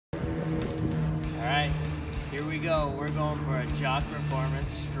Here we go. We're going for a Jock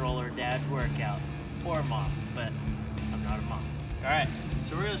Performance Stroller Dad workout. Or mom, but I'm not a mom. All right,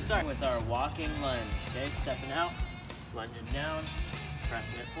 so we're gonna start with our walking lunge. Okay, stepping out, lunging down,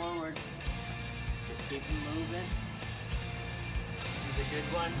 pressing it forward. Just keep moving. This is a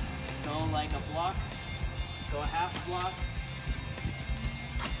good one. Go like a block. Go a half block.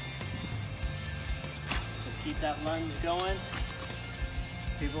 Just keep that lunge going.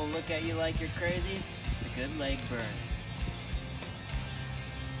 People look at you like you're crazy. It's a good leg burn.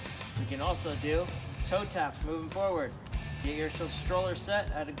 We can also do toe taps moving forward. Get your stroller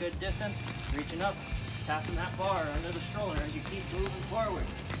set at a good distance, reaching up, tapping that bar under the stroller as you keep moving forward.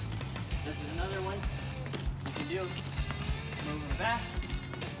 This is another one you can do. Moving back.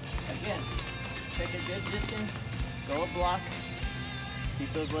 Again, pick a good distance, go a block,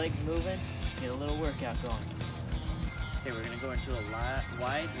 keep those legs moving, get a little workout going. Okay, we're gonna go into a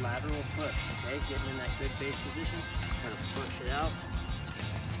wide lateral push, okay? Getting in that good base position, kind of push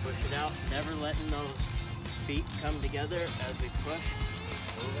it out, never letting those feet come together as we push,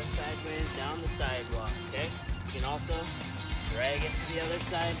 moving sideways down the sidewalk, okay? You can also drag it to the other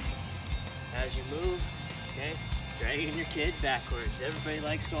side as you move, okay? Dragging your kid backwards. Everybody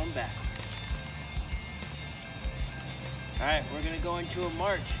likes going backwards. All right, we're gonna go into a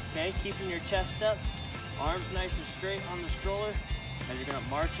march, okay? Keeping your chest up, arms nice and straight on the stroller as you're gonna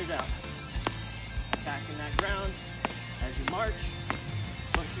march it out. Attacking that ground as you march,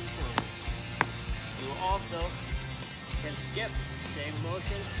 pushing forward. You will also can skip, same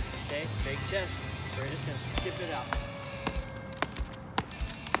motion, okay? Big chest. We're just gonna skip it out.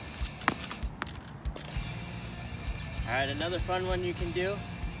 All right, another fun one you can do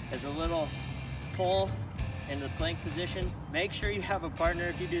is a little pull into the plank position. Make sure you have a partner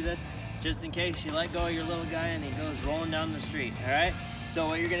if you do this, just in case you let go of your little guy and he goes rolling down the street, all right? So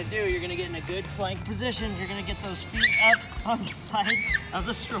what you're gonna do, you're gonna get in a good plank position. You're gonna get those feet up on the side of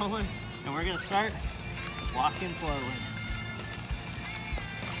the stroller, and we're gonna start walking forward.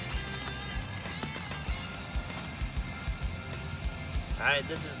 All right,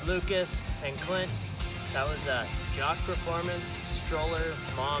 this is Lucas and Clint. That was a Jock Performance Stroller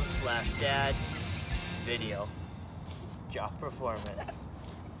Mom/Dad video. Jock Performance.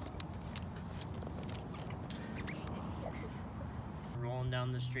 Rolling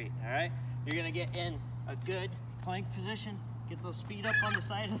down the street, all right? You're gonna get in a good plank position, get those feet up on the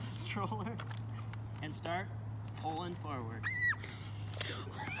side of the stroller, and start pulling forward.